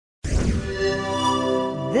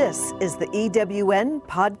This is the EWN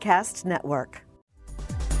Podcast Network.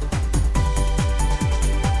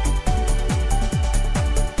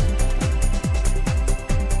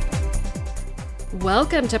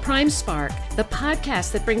 Welcome to Prime Spark, the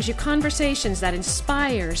podcast that brings you conversations that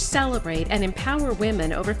inspire, celebrate, and empower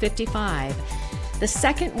women over 55. The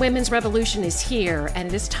second women's revolution is here, and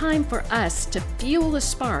it is time for us to fuel the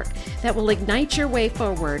spark that will ignite your way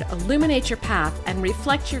forward, illuminate your path, and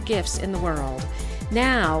reflect your gifts in the world.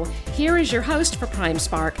 Now, here is your host for Prime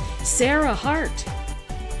Spark, Sarah Hart.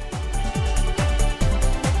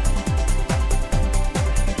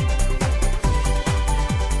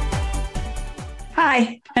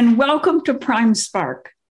 Hi, and welcome to Prime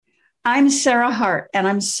Spark. I'm Sarah Hart, and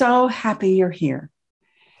I'm so happy you're here.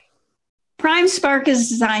 Prime Spark is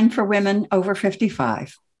designed for women over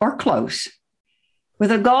 55 or close,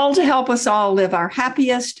 with a goal to help us all live our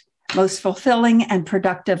happiest, most fulfilling, and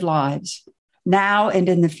productive lives, now and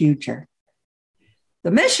in the future.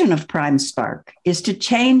 The mission of Prime Spark is to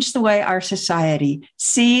change the way our society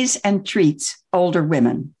sees and treats older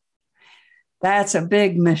women. That's a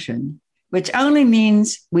big mission, which only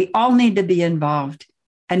means we all need to be involved,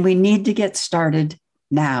 and we need to get started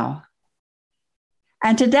now.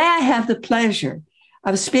 And today I have the pleasure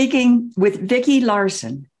of speaking with Vicki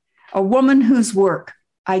Larson, a woman whose work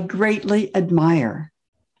I greatly admire.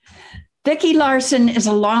 Vicki Larson is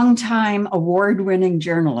a longtime award-winning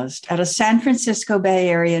journalist at a San Francisco Bay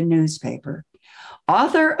Area newspaper,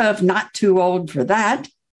 author of Not Too Old for That,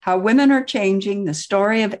 How Women Are Changing the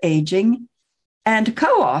Story of Aging, and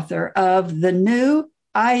co-author of The New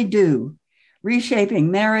I Do,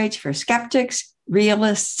 Reshaping Marriage for Skeptics,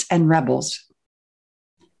 Realists, and Rebels.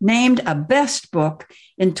 Named a best book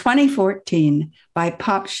in 2014 by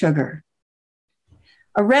Pop Sugar.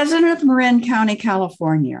 A resident of Marin County,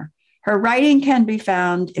 California, her writing can be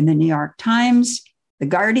found in the New York Times, The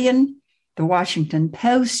Guardian, The Washington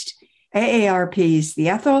Post, AARP's The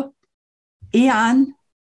Ethel, Aeon,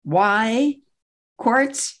 WHYY,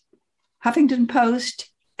 Quartz, Huffington Post,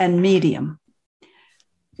 and Medium.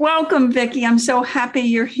 Welcome, Vicki. I'm so happy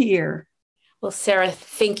you're here. Well, Sarah,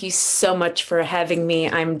 thank you so much for having me.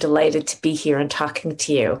 I'm delighted to be here and talking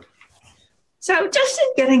to you. So just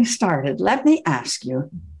in getting started, let me ask you,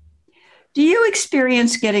 do you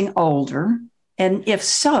experience getting older? And if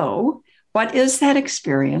so, what is that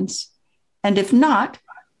experience? And if not,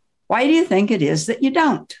 why do you think it is that you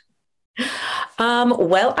don't?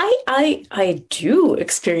 Well, I do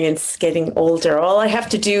experience getting older. All I have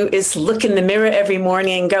to do is look in the mirror every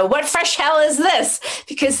morning and go, what fresh hell is this?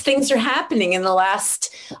 Because things are happening in the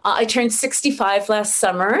last, I turned 65 last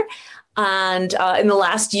summer. And in the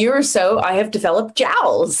last year or so, I have developed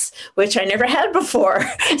jowls, which I never had before.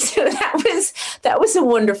 So that was a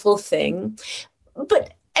wonderful thing.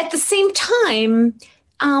 But at the same time,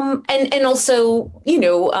 and also,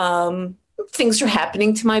 things are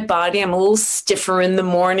happening to my body. I'm a little stiffer in the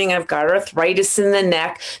morning. I've got arthritis in the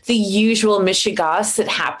neck, the usual mishigas that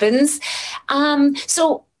happens.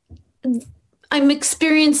 So I'm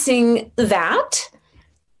experiencing that.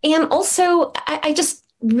 And also, I just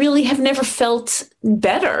really have never felt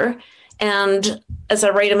better. And as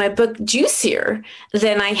I write in my book, juicier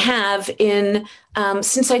than I have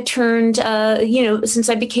since I turned, since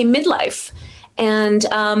I became midlife. And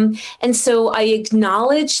so I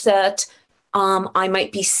acknowledge that I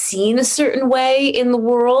might be seen a certain way in the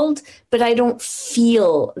world, but I don't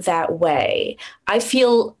feel that way. I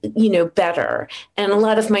feel, better. And a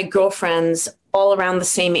lot of my girlfriends all around the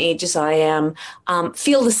same age as I am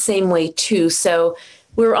feel the same way too. So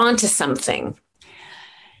we're onto something.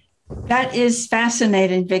 That is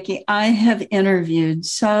fascinating, Vicki. I have interviewed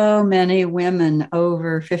so many women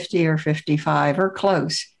over 50 or 55 or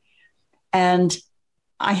close. And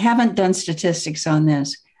I haven't done statistics on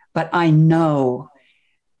this, but I know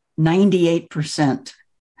 98%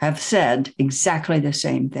 have said exactly the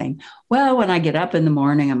same thing. Well, when I get up in the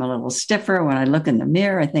morning, I'm a little stiffer. When I look in the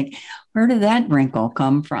mirror, I think, where did that wrinkle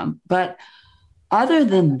come from? But other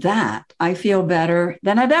than that, I feel better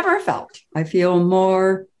than I've ever felt. I feel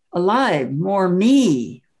more alive, more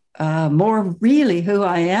me, more really who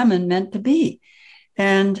I am and meant to be.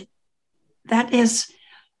 And that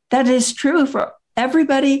is true for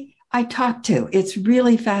everybody I talk to. It's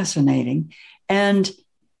really fascinating. And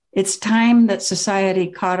it's time that society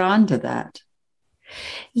caught on to that.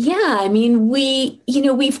 Yeah, I mean,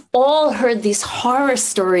 we've all heard these horror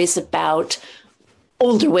stories about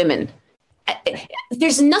older women.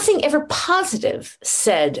 There's nothing ever positive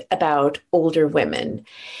said about older women.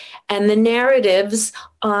 And the narratives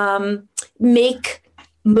make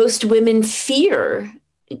most women fear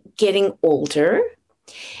getting older.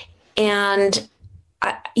 And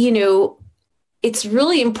it's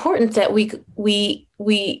really important that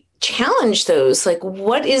we challenge those. Like,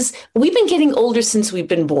 we've been getting older since we've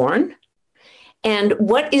been born. And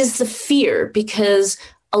what is the fear? Because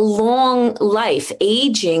a long life,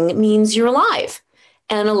 aging, means you're alive.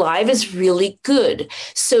 And alive is really good.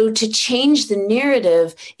 So to change the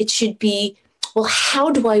narrative, it should be, well, how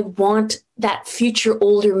do I want that future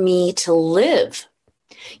older me to live?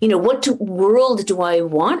 What world do I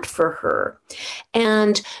want for her?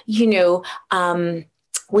 And,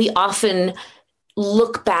 we often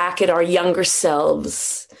look back at our younger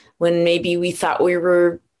selves when maybe we thought we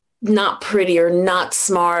were not pretty or not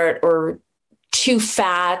smart or too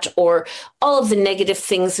fat, or all of the negative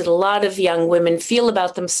things that a lot of young women feel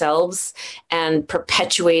about themselves and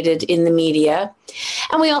perpetuated in the media.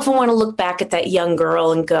 And we often want to look back at that young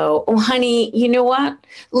girl and go, oh, honey, you know what?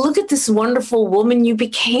 Look at this wonderful woman you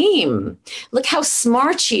became. Look how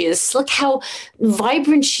smart she is. Look how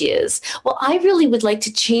vibrant she is. Well, I really would like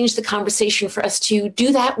to change the conversation for us to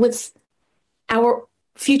do that with our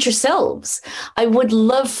future selves. I would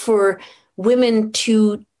love for women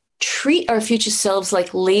to treat our future selves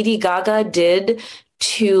like Lady Gaga did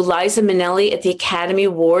to Liza Minnelli at the Academy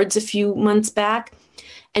Awards a few months back.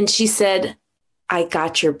 And she said, I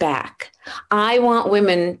got your back. I want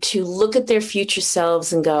women to look at their future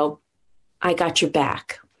selves and go, I got your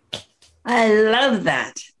back. I love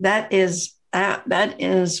that. That is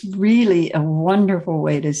really a wonderful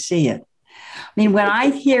way to see it. I mean, when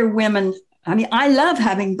I hear women, I love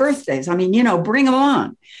having birthdays. Bring them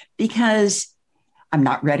on, because I'm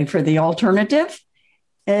not ready for the alternative.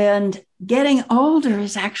 And getting older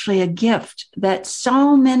is actually a gift that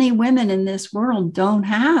so many women in this world don't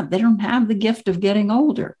have. They don't have the gift of getting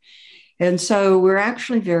older. And so we're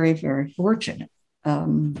actually very, very fortunate.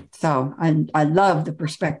 So I love the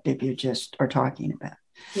perspective you just are talking about.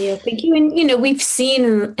 Yeah, thank you. And, we've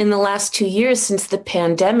seen in the last 2 years since the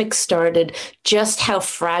pandemic started just how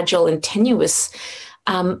fragile and tenuous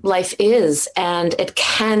life is. And it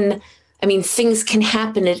can, things can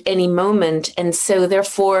happen at any moment. And so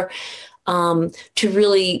therefore, to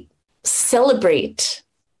really celebrate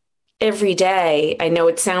every day, I know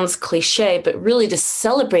it sounds cliche, but really to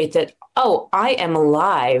celebrate that, oh, I am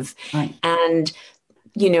alive. Right. And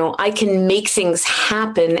I can make things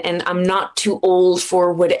happen, and I'm not too old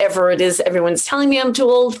for whatever it is everyone's telling me I'm too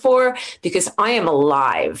old for, because I am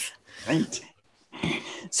alive. Right.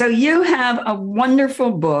 So you have a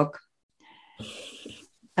wonderful book,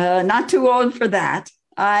 Not Too Old for That.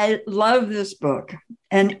 I love this book.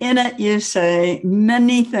 And in it, you say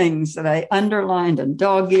many things that I underlined and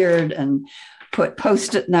dog-eared and put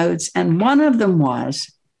Post-it notes. And one of them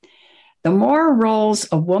was, the more roles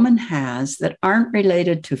a woman has that aren't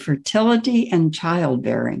related to fertility and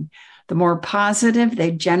childbearing, the more positive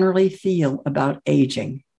they generally feel about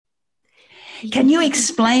aging. Can you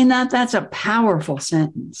explain that? That's a powerful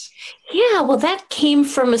sentence. Yeah, well, that came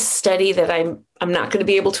from a study that I'm not going to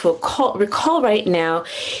be able to recall right now.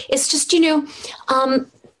 It's just,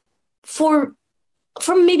 for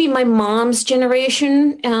maybe my mom's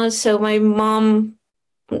generation. So my mom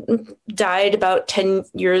died about 10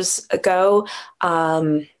 years ago,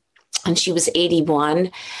 and she was 81.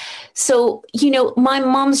 So, my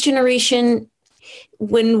mom's generation,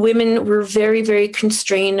 when women were very, very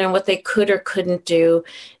constrained on what they could or couldn't do,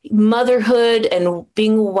 motherhood and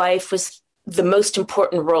being a wife was the most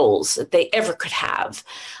important roles that they ever could have.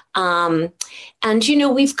 And,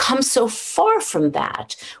 we've come so far from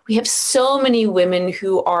that. We have so many women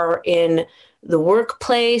who are in the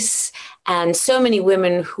workplace, and so many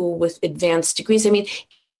women who with advanced degrees.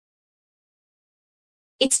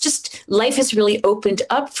 It's just, life has really opened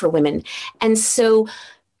up for women. And so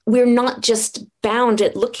we're not just bound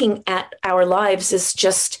at looking at our lives as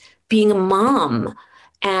just being a mom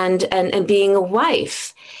and being a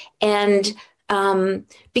wife. And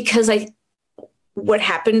because what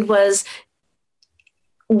happened was,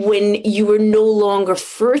 when you were no longer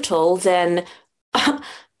fertile, then,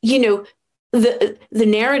 the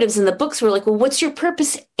narratives in the books were like, well, what's your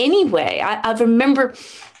purpose anyway? I remember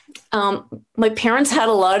my parents had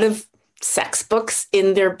a lot of sex books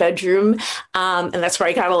in their bedroom. And that's where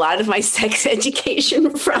I got a lot of my sex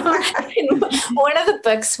education from. One of the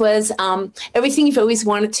books was Everything You've Always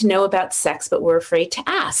Wanted to Know About Sex, But Were Afraid to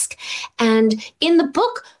Ask. And in the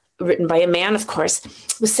book, written by a man, of course,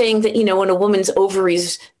 was saying that, when a woman's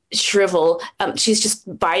ovaries shrivel, she's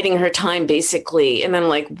just biding her time, basically. And I'm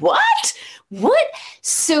like, what?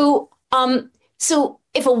 So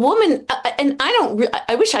if a woman, and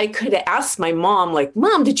I wish I could have asked my mom, like,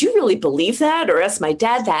 Mom, did you really believe that? Or ask my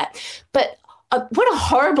dad that? But what a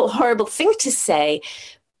horrible, horrible thing to say.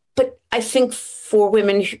 but I think for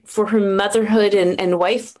women, for her motherhood and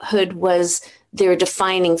wifehood was their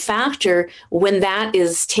defining factor. When that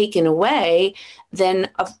is taken away, then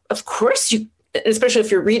of course you, especially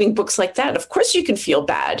if you're reading books like that, of course you can feel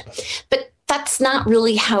bad. But that's not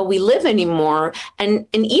really how we live anymore. And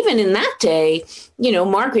even in that day,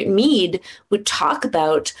 Margaret Mead would talk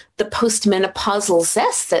about the postmenopausal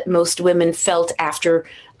zest that most women felt after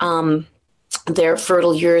their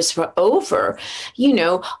fertile years were over.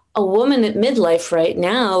 A woman at midlife right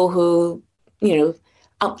now who,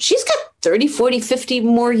 she's got 30, 40, 50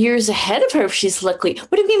 more years ahead of her if she's lucky.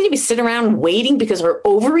 What are we going to be sitting around waiting because our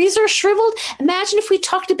ovaries are shriveled? Imagine if we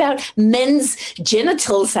talked about men's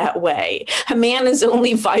genitals that way. A man is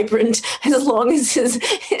only vibrant as long as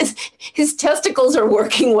his testicles are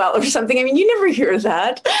working well or something. I mean, you never hear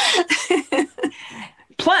that.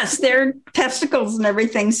 Plus, their testicles and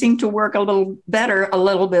everything seem to work a little better, a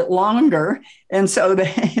little bit longer. And so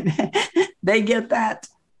they get that.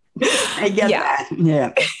 That.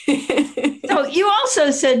 Yeah. So you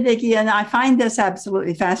also said, Vicki, and I find this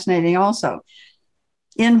absolutely fascinating also,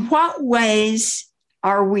 in what ways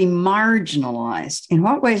are we marginalized? In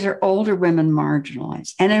what ways are older women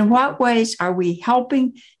marginalized? And in what ways are we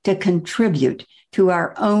helping to contribute to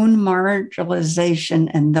our own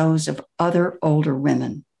marginalization and those of other older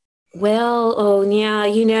women? Well,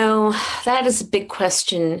 that is a big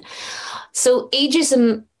question. So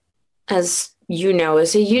ageism, as you know,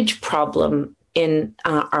 is a huge problem in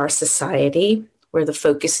our society, where the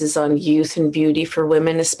focus is on youth and beauty for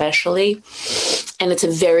women especially. And it's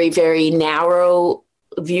a very, very narrow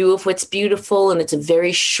view of what's beautiful, and it's a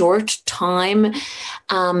very short time.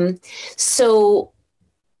 So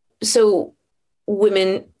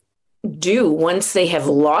women do, once they have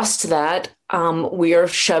lost that, we are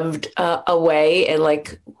shoved away, and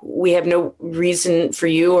like, we have no reason for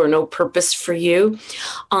you or no purpose for you.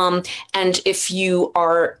 And if you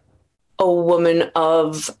are a woman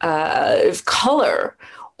of color,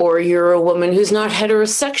 or you're a woman who's not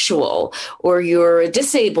heterosexual, or you're a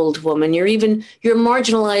disabled woman, you're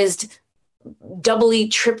marginalized doubly,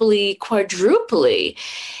 triply, quadruply.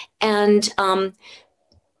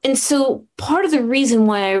 And so part of the reason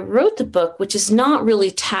why I wrote the book, which is not really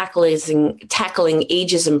tackling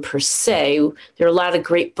ageism per se, there are a lot of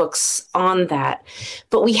great books on that,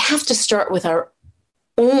 but we have to start with our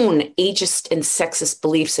own ageist and sexist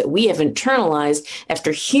beliefs that we have internalized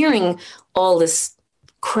after hearing all this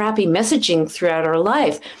crappy messaging throughout our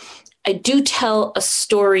life. I do tell a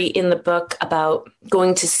story in the book about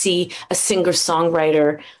going to see a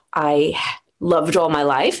singer-songwriter I loved all my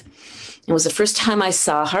life. It was the first time I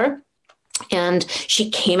saw her, and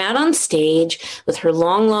she came out on stage with her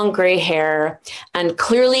long, long gray hair and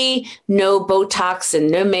clearly no Botox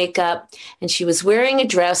and no makeup. And she was wearing a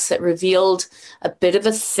dress that revealed a bit of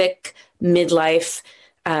a thick midlife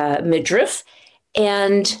midriff.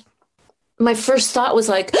 And my first thought was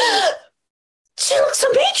like, she looks so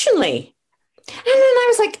matronly. And then I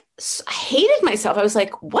was like, I hated myself. I was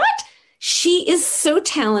like, what? She is so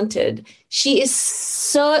talented. She is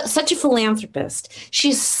such a philanthropist.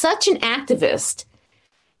 She's such an activist.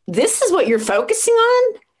 This is what you're focusing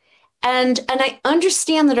on? And I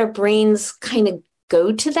understand that our brains kind of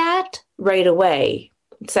go to that right away.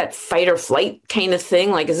 It's that fight or flight kind of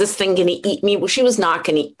thing. Like, is this thing going to eat me? Well, she was not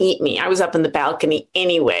going to eat me. I was up in the balcony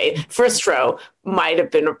anyway. First row might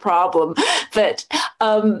have been a problem. But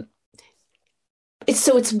it's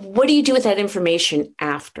what do you do with that information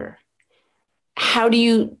after? How do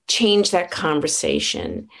you change that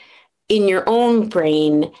conversation in your own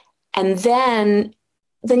brain? And then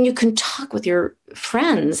you can talk with your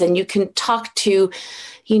friends, and you can talk to,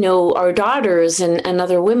 our daughters and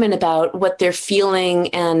other women about what they're feeling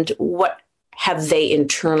and what have they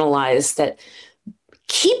internalized that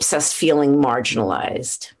keeps us feeling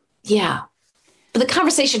marginalized. Yeah. But the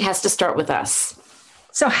conversation has to start with us.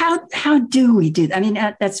 So how do we do that? I mean,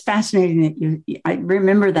 that's fascinating that I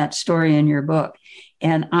remember that story in your book.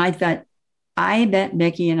 And I bet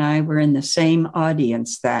Vicki and I were in the same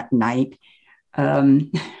audience that night.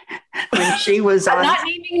 When she was on. I'm not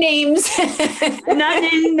naming names. Not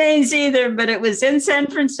naming names either, but it was in San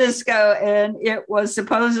Francisco, and it was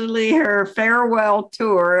supposedly her farewell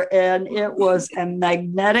tour, and it was a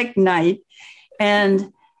magnetic night.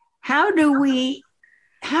 And how do we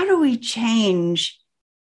change?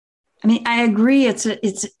 I mean, I agree.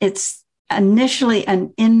 It's initially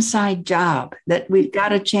an inside job that we've got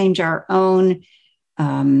to change our own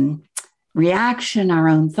reaction, our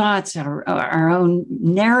own thoughts, our own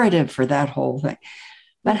narrative for that whole thing.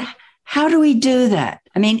 But how do we do that?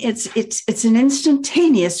 I mean, it's an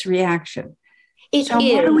instantaneous reaction. It so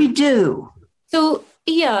is. What do we do? So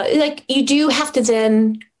Yeah, like you do have to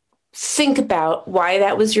then think about why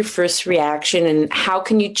that was your first reaction and how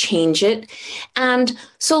can you change it. And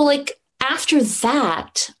so like after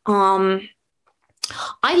that,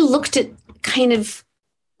 I looked at kind of,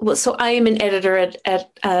 well, so I am an editor at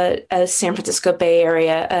a San Francisco Bay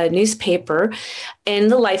Area newspaper in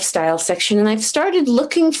the lifestyle section. And I've started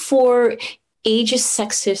looking for ageist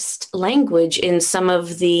sexist language in some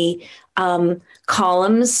of the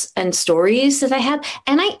columns and stories that I have,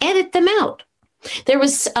 and I edit them out. There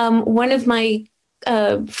was one of my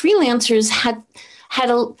freelancers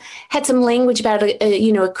had some language about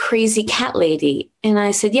a crazy cat lady, and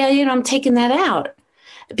I said, yeah, I'm taking that out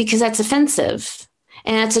because that's offensive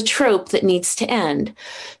and that's a trope that needs to end.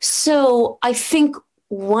 So I think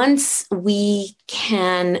once we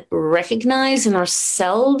can recognize in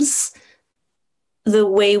ourselves the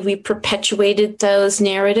way we perpetuated those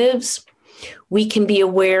narratives, we can be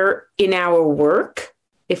aware in our work.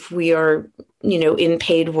 If we are, in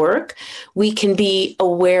paid work, we can be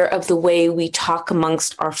aware of the way we talk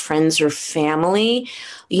amongst our friends or family,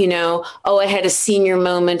 oh, I had a senior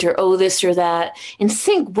moment, or oh, this or that, and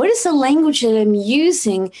think, what is the language that I'm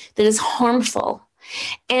using that is harmful?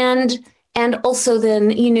 And also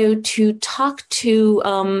then, to talk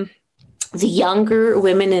to the younger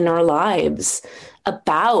women in our lives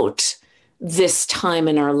about this time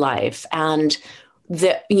in our life and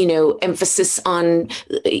the, emphasis on,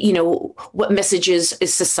 what messages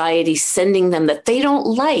is society sending them that they don't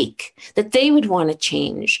like, that they would want to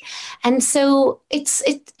change. And so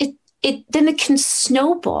then it can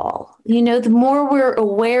snowball, the more we're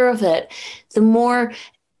aware of it, the more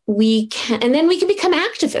we can, and then we can become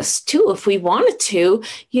activists too. If we wanted to,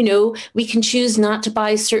 we can choose not to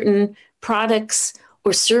buy certain products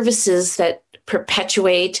or services that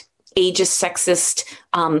perpetuate ageist, sexist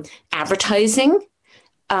advertising.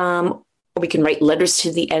 Or we can write letters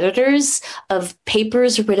to the editors of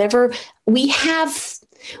papers or whatever. We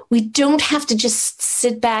don't have to just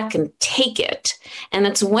sit back and take it. And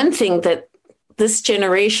that's one thing that this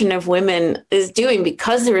generation of women is doing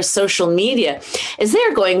because there is social media, is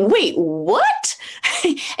they're going, wait, what?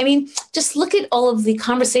 I mean, just look at all of the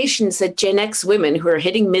conversations that Gen X women who are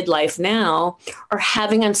hitting midlife now are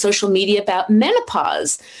having on social media about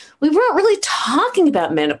menopause. We weren't really talking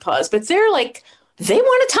about menopause, but they're like, they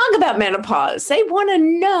want to talk about menopause. They want to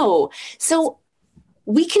know. So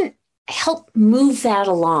we can help move that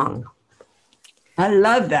along. I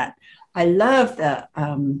love that. I love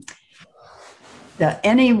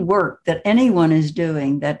any work that anyone is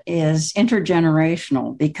doing that is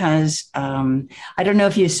intergenerational, because I don't know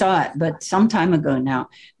if you saw it, but some time ago now,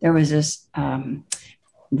 there was this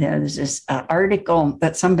article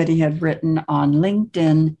that somebody had written on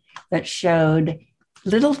LinkedIn that showed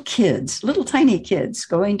little tiny kids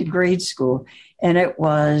going to grade school. And it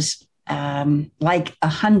was like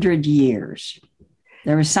 100 years.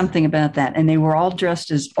 There was something about that. And they were all dressed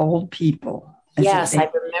as old people. Yes, I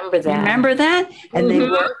remember that. Remember that? And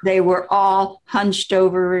they were all hunched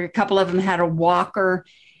over. A couple of them had a walker.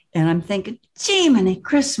 And I'm thinking, gee, many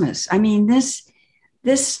Christmas. I mean, this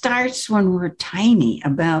starts when we're tiny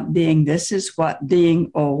about this is what being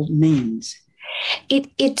old means.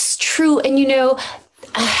 It's true. And,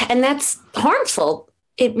 and that's harmful.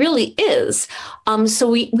 It really is. So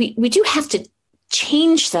we do have to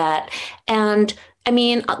change that. And I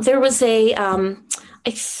mean, there was I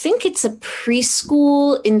think it's a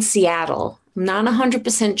preschool in Seattle. I'm not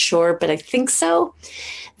 100% sure, but I think so,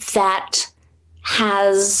 that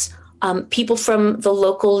has people from the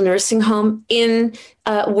local nursing home in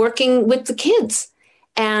working with the kids.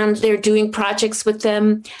 And they're doing projects with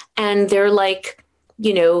them. And they're like,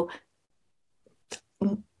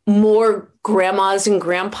 more grandmas and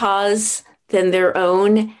grandpas than their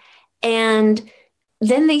own. And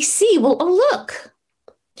then they see, well, oh, look,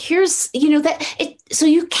 here's, so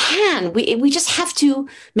you can, we just have to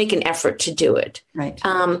make an effort to do it. Right.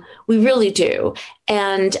 We really do.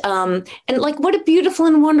 And like, what a beautiful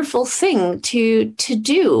and wonderful thing to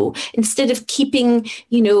do, instead of keeping,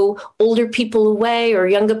 older people away or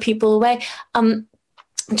younger people away.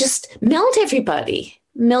 Just meld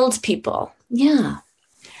people. Yeah.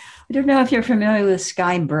 I don't know if you're familiar with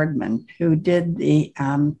Skye Bergman, who did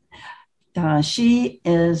she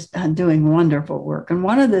is doing wonderful work. And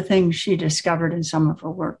one of the things she discovered in some of her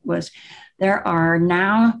work was there are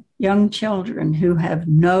now young children who have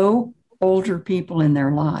no older people in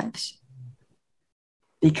their lives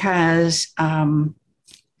because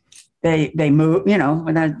they move,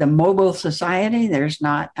 the mobile society, they're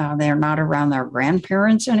not around their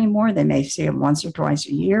grandparents anymore. They may see them once or twice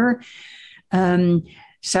a year.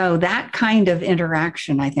 So that kind of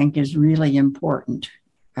interaction, I think, is really important.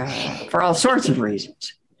 for all sorts of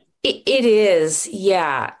reasons. It is,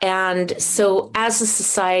 yeah. And so as a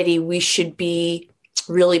society, we should be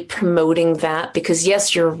really promoting that because,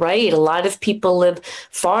 yes, you're right. A lot of people live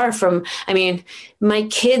far from, I mean, my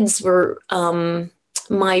kids were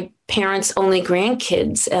my parents' only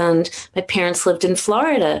grandkids, and my parents lived in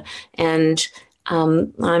Florida, and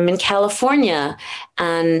I'm in California,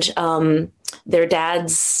 and their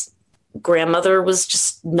dad's grandmother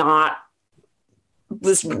was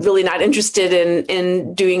really not interested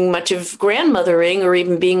in doing much of grandmothering or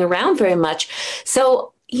even being around very much.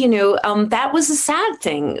 So, that was a sad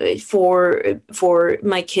thing for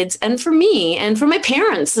my kids and for me and for my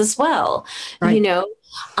parents as well, right.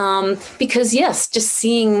 Because yes, just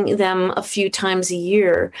seeing them a few times a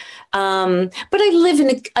year. But I live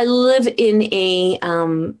in a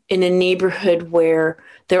neighborhood where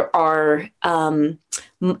there are,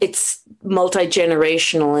 it's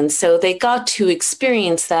multi-generational. And so they got to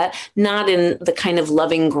experience that, not in the kind of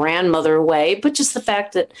loving grandmother way, but just the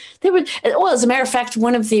fact that as a matter of fact,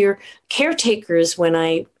 one of their caretakers when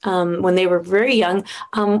they were very young,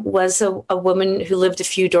 was a woman who lived a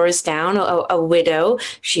few doors down, a widow.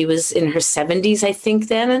 She was in her 70s, I think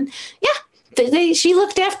then. And yeah, she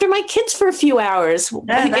looked after my kids for a few hours.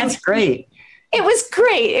 That's great. It was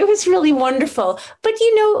great. It was really wonderful. But,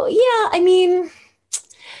 I mean,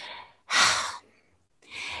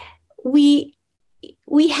 we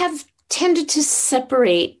have tended to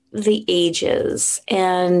separate the ages.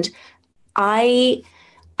 And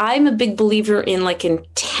I'm a big believer in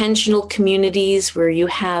intentional communities where you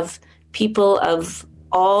have people of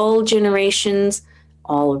all generations,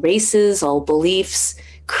 all races, all beliefs,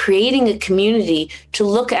 creating a community to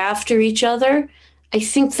look after each other. I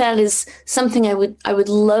think that is something I would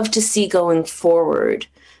love to see going forward,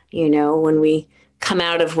 when we come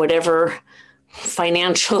out of whatever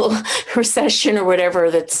financial recession or whatever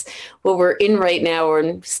that's what we're in right now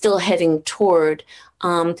or still heading toward.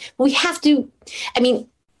 We have to,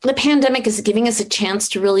 the pandemic is giving us a chance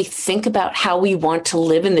to really think about how we want to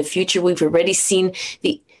live in the future. We've already seen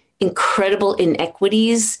the incredible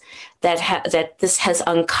inequities that this has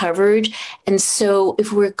uncovered. And so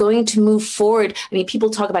if we're going to move forward, people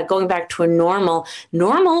talk about going back to a normal.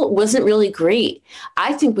 Normal wasn't really great.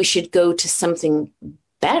 I think we should go to something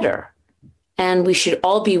better, and we should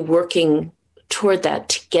all be working toward that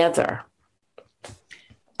together.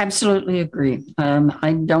 Absolutely agree.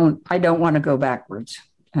 I don't want to go backwards.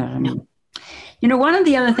 No. One of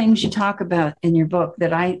the other things you talk about in your book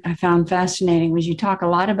that I found fascinating was you talk a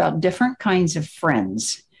lot about different kinds of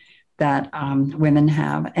friends that women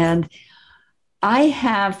have. And I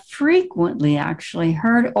have frequently actually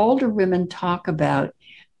heard older women talk about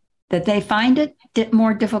that they find it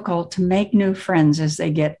more difficult to make new friends as they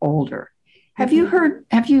get older. Have you heard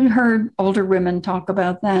older women talk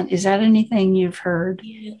about that? Is that anything you've heard?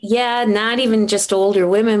 Yeah, not even just older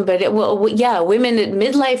women, but women at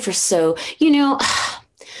midlife or so.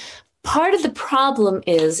 Part of the problem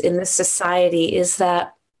is in this society is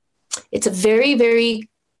that it's a very, very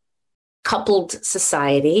coupled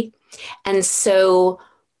society. And so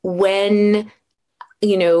when,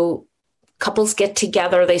 couples get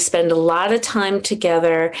together, they spend a lot of time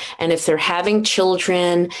together. And if they're having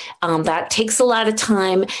children, that takes a lot of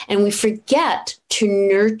time. And we forget to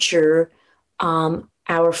nurture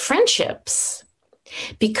our friendships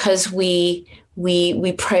because we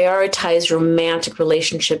prioritize romantic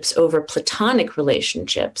relationships over platonic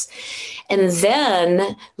relationships. And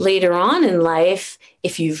then later on in life,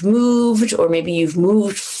 if you've moved, or maybe you've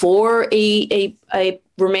moved for a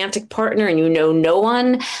romantic partner and no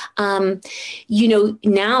one,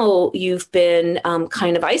 now you've been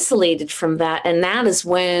kind of isolated from that. And that is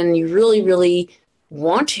when you really, really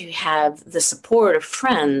want to have the support of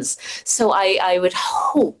friends. So I would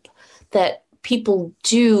hope that people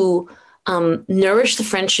do nourish the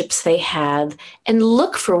friendships they have and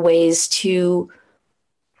look for ways to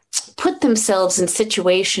put themselves in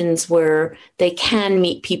situations where they can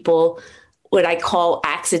meet people, what I call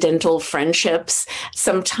accidental friendships,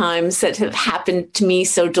 sometimes that have happened to me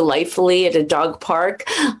so delightfully at a dog park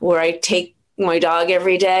where I take my dog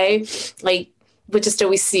every day. I would just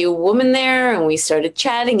always see a woman there and we started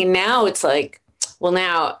chatting. And now it's like, well,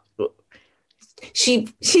 now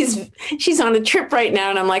she's on a trip right now.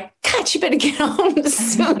 And I'm like, God, she better get home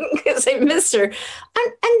soon because I miss her.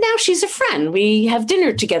 And now she's a friend. We have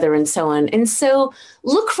dinner together and so on. And so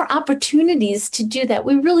look for opportunities to do that.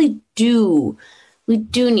 We really do. We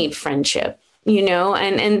do need friendship,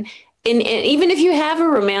 and even if you have a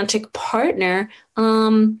romantic partner,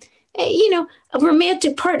 a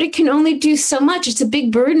romantic partner can only do so much. It's a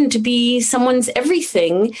big burden to be someone's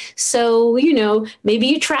everything. So, maybe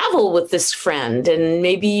you travel with this friend, and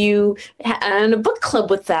maybe you on a book club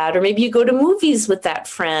with that, or maybe you go to movies with that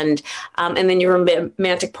friend. And then your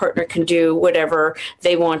romantic partner can do whatever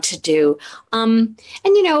they want to do.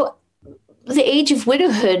 The age of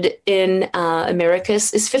widowhood in America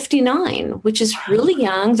is 59, which is really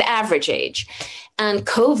young, the average age. And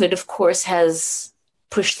COVID, of course, has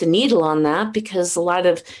pushed the needle on that, because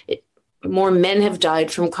more men have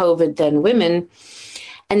died from COVID than women.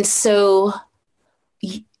 And so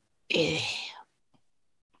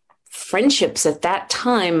friendships at that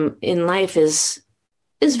time in life is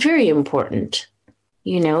very important.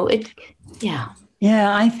 Yeah.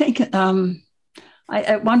 Yeah, I think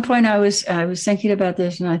at one point I was thinking about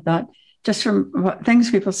this, and I thought, just from what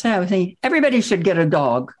things people say, I was thinking everybody should get a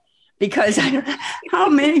dog, because how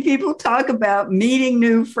many people talk about meeting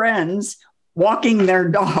new friends, walking their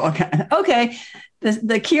dog? Okay,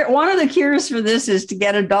 the cure, one of the cures for this is to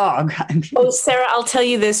get a dog. Oh, Sarah, I'll tell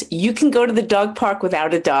you this: you can go to the dog park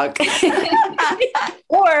without a dog,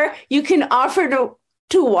 or you can offer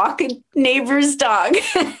to walk a neighbor's dog.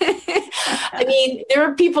 I mean, there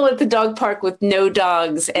are people at the dog park with no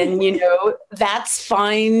dogs, and that's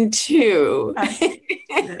fine too.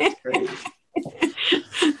 That's great.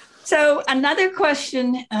 So another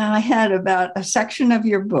question I had about a section of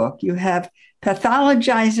your book, you have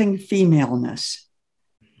pathologizing femaleness.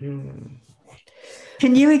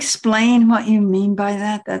 Can you explain what you mean by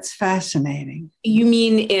that? That's fascinating. You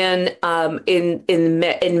mean in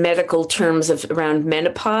medical terms around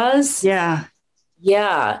menopause? Yeah.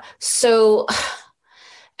 Yeah. So,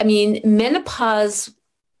 I mean, menopause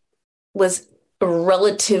was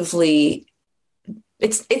relatively,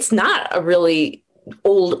 it's not a really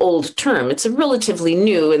old term. It's a relatively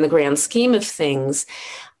new in the grand scheme of things.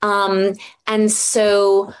 And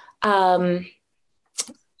so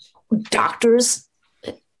doctors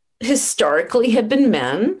historically have been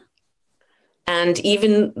men, and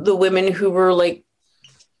even the women who were like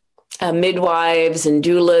midwives and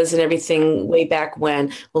doulas and everything way back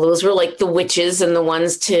when, well, those were like the witches and the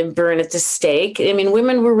ones to burn at the stake. I mean,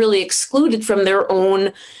 women were really excluded from their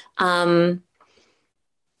own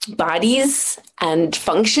bodies and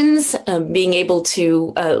functions, being able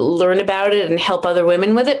to learn about it and help other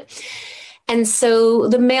women with it. And so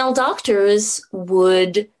the male doctors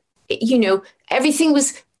would, everything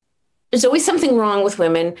was, there's always something wrong with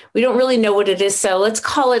women. We don't really know what it is, so let's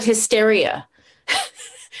call it hysteria.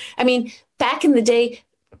 I mean, back in the day,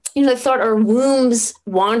 I thought our wombs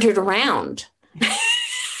wandered around.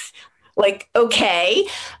 Like, okay.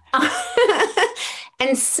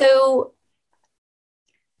 And so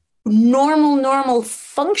normal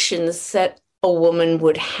functions that a woman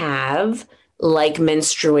would have, like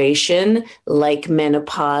menstruation, like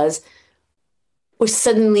menopause, were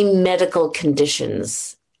suddenly medical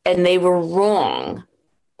conditions, and they were wrong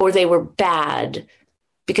or they were bad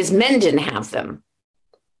because men didn't have them.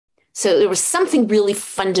 So there was something really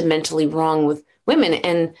fundamentally wrong with women.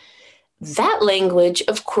 And that language,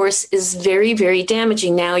 of course, is very, very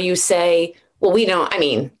damaging. Now you say, well,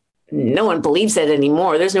 no one believes that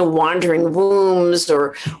anymore. There's no wandering wombs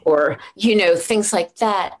or things like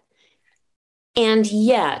that. And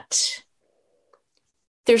yet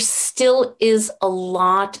there still is a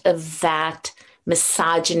lot of that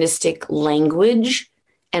misogynistic language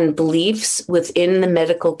and beliefs within the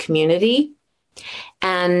medical community.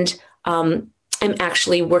 And I'm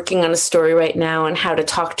actually working on a story right now on how to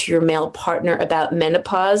talk to your male partner about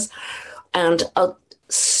menopause. And a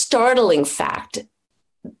startling fact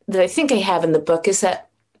that I think I have in the book is that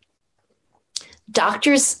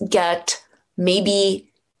doctors get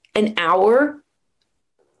maybe an hour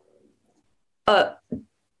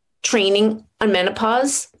training on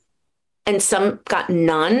menopause, and some got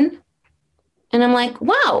none. And I'm like,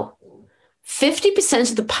 wow,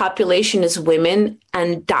 50% of the population is women,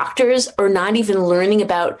 and doctors are not even learning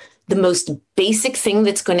about the most basic thing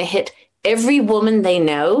that's going to hit every woman they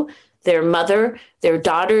know, their mother, their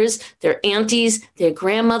daughters, their aunties, their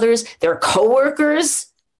grandmothers, their coworkers,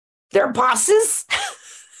 their bosses.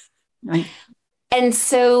 Right. And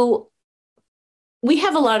so we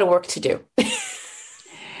have a lot of work to do.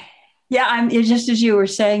 Yeah, just as you were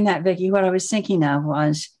saying that, Vicki, what I was thinking of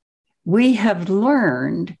was we have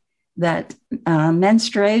learned that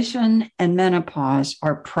menstruation and menopause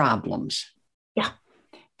are problems. Yeah.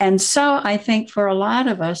 And so I think for a lot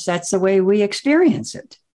of us, that's the way we experience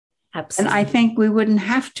it. Absolutely. And I think we wouldn't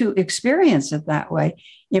have to experience it that way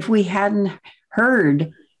if we hadn't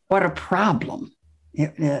heard what a problem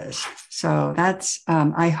it is. So that's,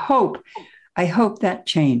 I hope I hope that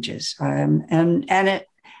changes. And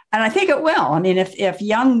I think it will. I mean, if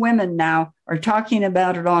young women now are talking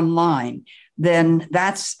about it online, then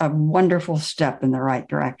that's a wonderful step in the right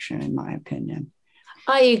direction, in my opinion.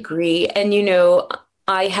 I agree. And,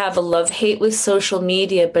 I have a love-hate with social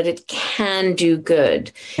media, but it can do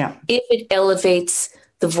good if it elevates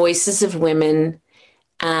the voices of women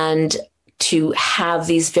and to have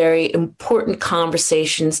these very important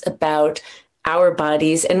conversations about our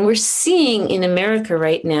bodies. And we're seeing in America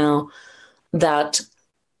right now that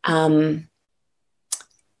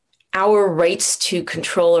our rights to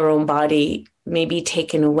control our own body may be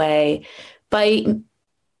taken away by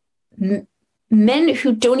men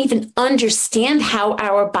who don't even understand how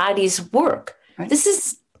our bodies work. Right. This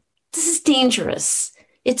is dangerous.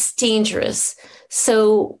 It's dangerous.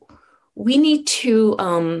 So we need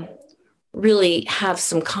to really have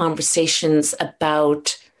some conversations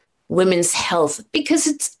about women's health because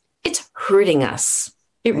it's hurting us.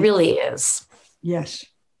 It really is. Yes.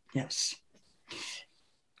 Yes.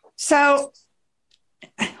 So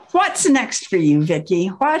what's next for you, Vicki?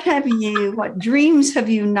 What dreams have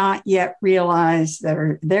you not yet realized that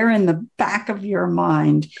are there in the back of your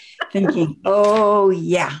mind thinking, oh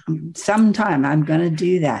yeah, sometime I'm going to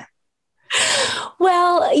do that?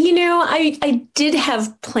 Well, I did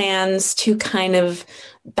have plans to kind of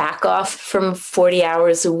back off from 40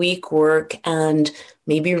 hours a week work and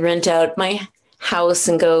maybe rent out my house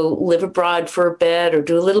and go live abroad for a bit or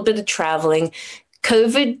do a little bit of traveling.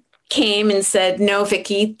 COVID came and said, no,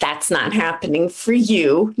 Vicki, that's not happening for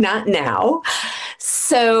you, not now.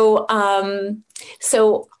 So,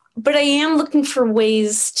 but I am looking for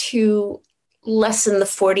ways to lessen the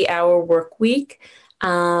 40-hour work week.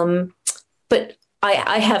 But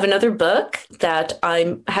I have another book that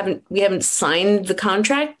we haven't signed the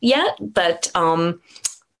contract yet, but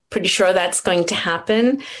pretty sure that's going to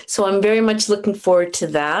happen. So I'm very much looking forward to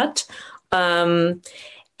that.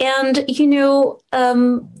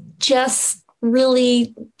 Just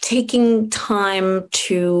really taking time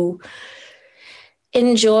to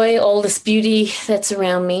enjoy all this beauty that's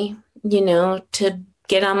around me, to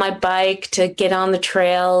get on my bike, to get on the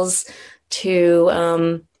trails,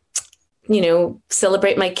 to,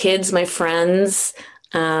 celebrate my kids, my friends,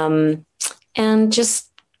 and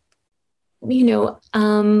just,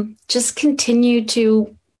 just continue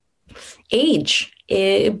to age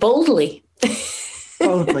boldly.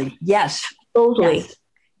 Boldly, yes. Boldly.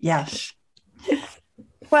 Yes.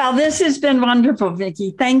 Well, this has been wonderful,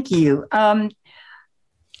 Vicki. Thank you.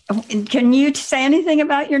 Can you say anything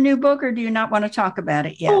about your new book, or do you not want to talk about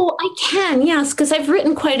it yet? Oh, I can, yes, because I've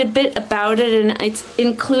written quite a bit about it, and it's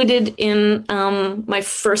included in my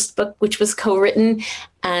first book, which was co-written,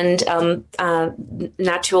 and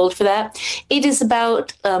not too old for that. It is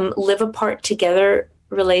about live apart together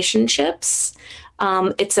relationships.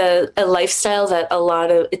 It's a lifestyle that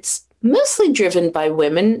it's mostly driven by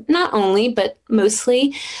women, not only, but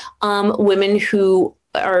mostly women who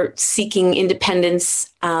are seeking independence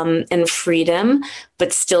and freedom,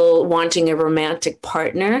 but still wanting a romantic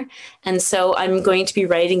partner. And so I'm going to be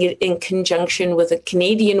writing it in conjunction with a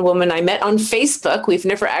Canadian woman I met on Facebook. We've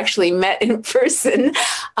never actually met in person,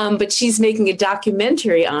 but she's making a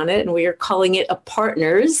documentary on it, and we are calling it A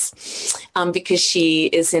Partners because she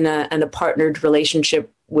is in a partnered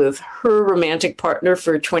relationship with her romantic partner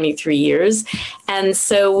for 23 years. And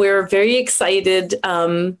so we're very excited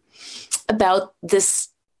about this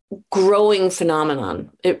growing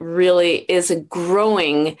phenomenon. It really is a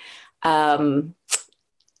growing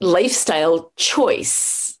lifestyle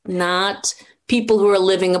choice, not people who are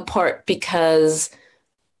living apart because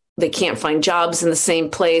they can't find jobs in the same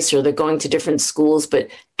place or they're going to different schools, but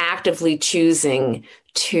actively choosing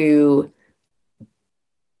to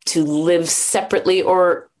live separately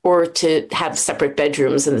or to have separate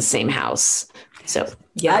bedrooms in the same house. So,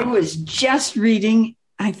 yeah. I was just reading,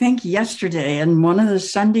 I think yesterday, in one of the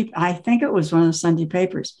Sunday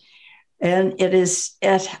papers, and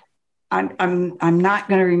I'm not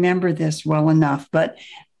going to remember this well enough, but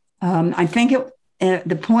I think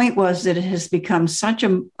the point was that it has become such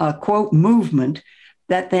a quote movement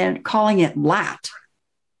that they're calling it LAT,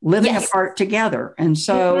 living apart together. And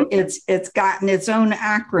so it's gotten its own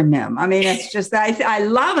acronym. I mean, it's just, I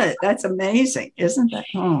love it. That's amazing, isn't it?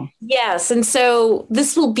 Oh. Yes. And so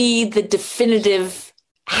this will be the definitive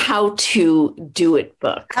how to do it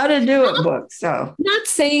book. How to do it book. So not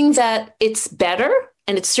saying that it's better,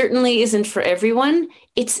 and it certainly isn't for everyone.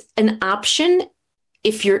 It's an option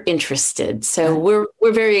if you're interested. So we're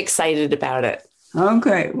very excited about it.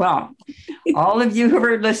 Okay. Well, all of you who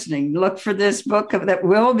are listening, look for this book that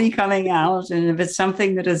will be coming out. And if it's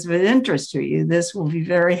something that is of interest to you, this will be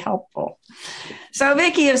very helpful. So,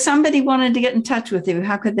 Vicki, if somebody wanted to get in touch with you,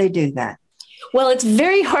 how could they do that? Well, it's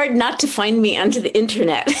very hard not to find me onto the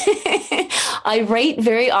internet. I write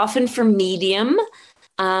very often for Medium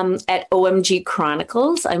at OMG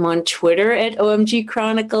Chronicles. I'm on Twitter at OMG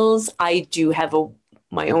Chronicles. I do have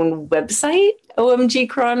my own website, OMG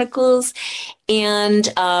Chronicles,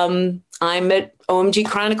 and I'm at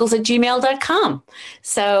omgchronicles@gmail.com.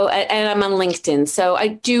 So, and I'm on LinkedIn. So I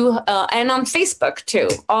do, and on Facebook too,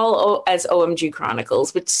 all as OMG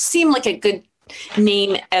Chronicles, which seemed like a good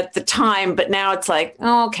name at the time, but now it's like,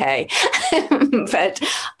 oh, okay. But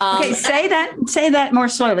okay, say that more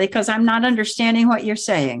slowly, because I'm not understanding what you're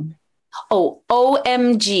saying. Oh,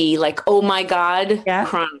 OMG, like oh my God, yeah.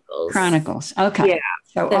 Chronicles. Okay. Yeah.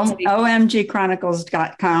 So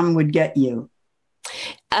omgchronicles.com would get you.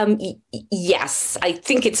 Yes, I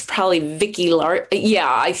think it's probably Vicki Larson. Yeah,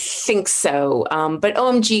 I think so. But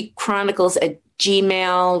OMG Chronicles at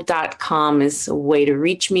gmail.com is a way to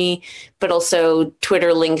reach me, but also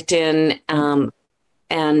Twitter, LinkedIn, and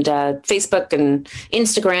Facebook and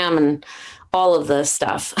Instagram and all of the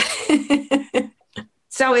stuff.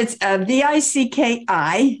 So it's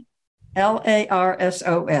VICKI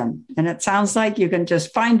LARSON. And it sounds like you can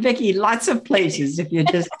just find Vicki lots of places if you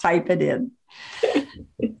just type it in.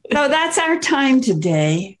 So that's our time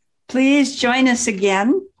today. Please join us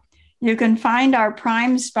again. You can find our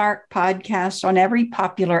Prime Spark podcast on every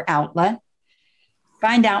popular outlet.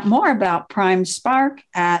 Find out more about Prime Spark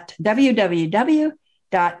at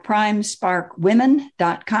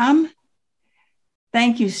www.primesparkwomen.com.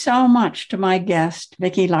 Thank you so much to my guest,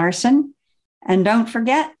 Vicki Larson. And don't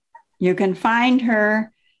forget, you can find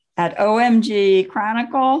her at OMG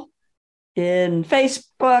Chronicle in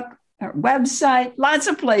Facebook, her website, lots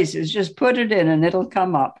of places. Just put it in and it'll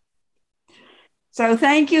come up. So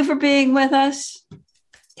thank you for being with us.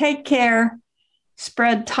 Take care.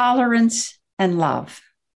 Spread tolerance and love.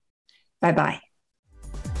 Bye-bye.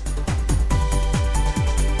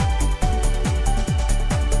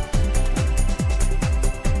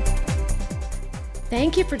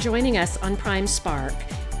 Thank you for joining us on Prime Spark.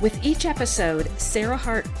 With each episode, Sarah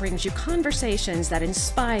Hart brings you conversations that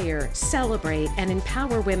inspire, celebrate, and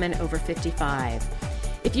empower women over 55.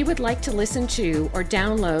 If you would like to listen to or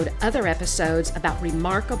download other episodes about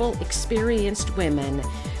remarkable, experienced women,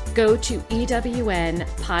 go to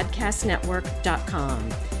ewnpodcastnetwork.com.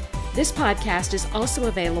 This podcast is also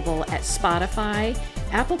available at Spotify,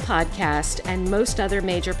 Apple Podcast, and most other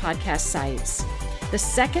major podcast sites. The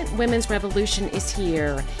second women's revolution is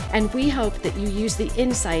here, and we hope that you use the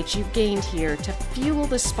insights you've gained here to fuel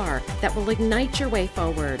the spark that will ignite your way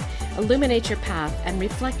forward, illuminate your path, and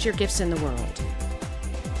reflect your gifts in the world.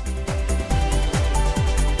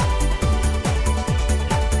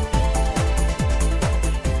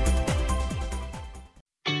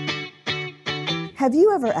 Have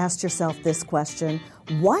you ever asked yourself this question?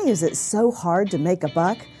 Why is it so hard to make a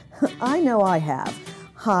buck? I know I have.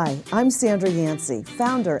 Hi, I'm Sandra Yancey,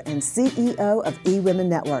 founder and CEO of eWomen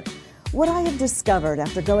Network. What I have discovered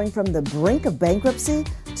after going from the brink of bankruptcy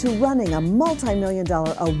to running a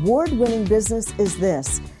multi-million-dollar award-winning business is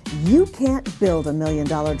this. You can't build $1 million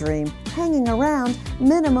dream hanging around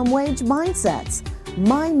minimum wage mindsets.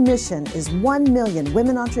 My mission is 1 million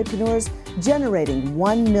women entrepreneurs generating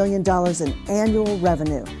 $1 million in annual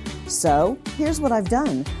revenue. So here's what I've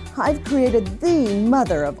done. I've created the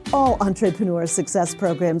mother of all entrepreneur success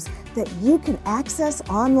programs that you can access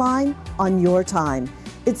online on your time.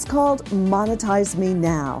 It's called Monetize Me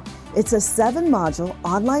Now. It's a 7-module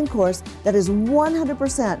online course that is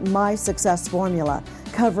 100% my success formula,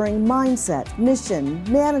 covering mindset, mission,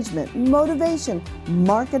 management, motivation,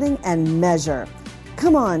 marketing, and measure.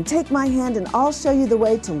 Come on, take my hand and I'll show you the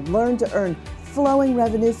way to learn to earn flowing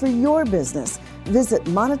revenue for your business. Visit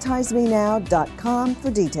monetizemenow.com for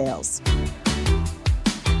details.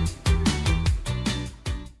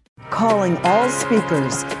 Calling all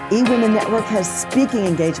speakers, eWomen Network has speaking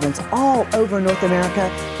engagements all over North America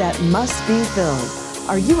that must be filled.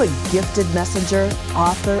 Are you a gifted messenger,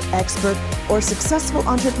 author, expert, or successful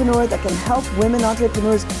entrepreneur that can help women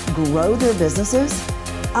entrepreneurs grow their businesses?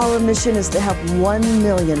 Our mission is to help 1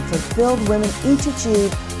 million fulfilled women each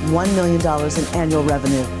achieve $1 million in annual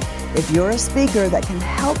revenue. If you're a speaker that can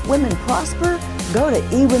help women prosper, go to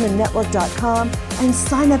eWomenNetwork.com and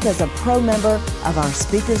sign up as a pro member of our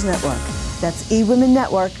Speakers Network. That's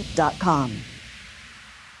eWomenNetwork.com.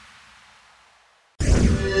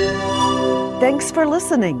 Thanks for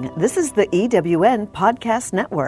listening. This is the EWN Podcast Network.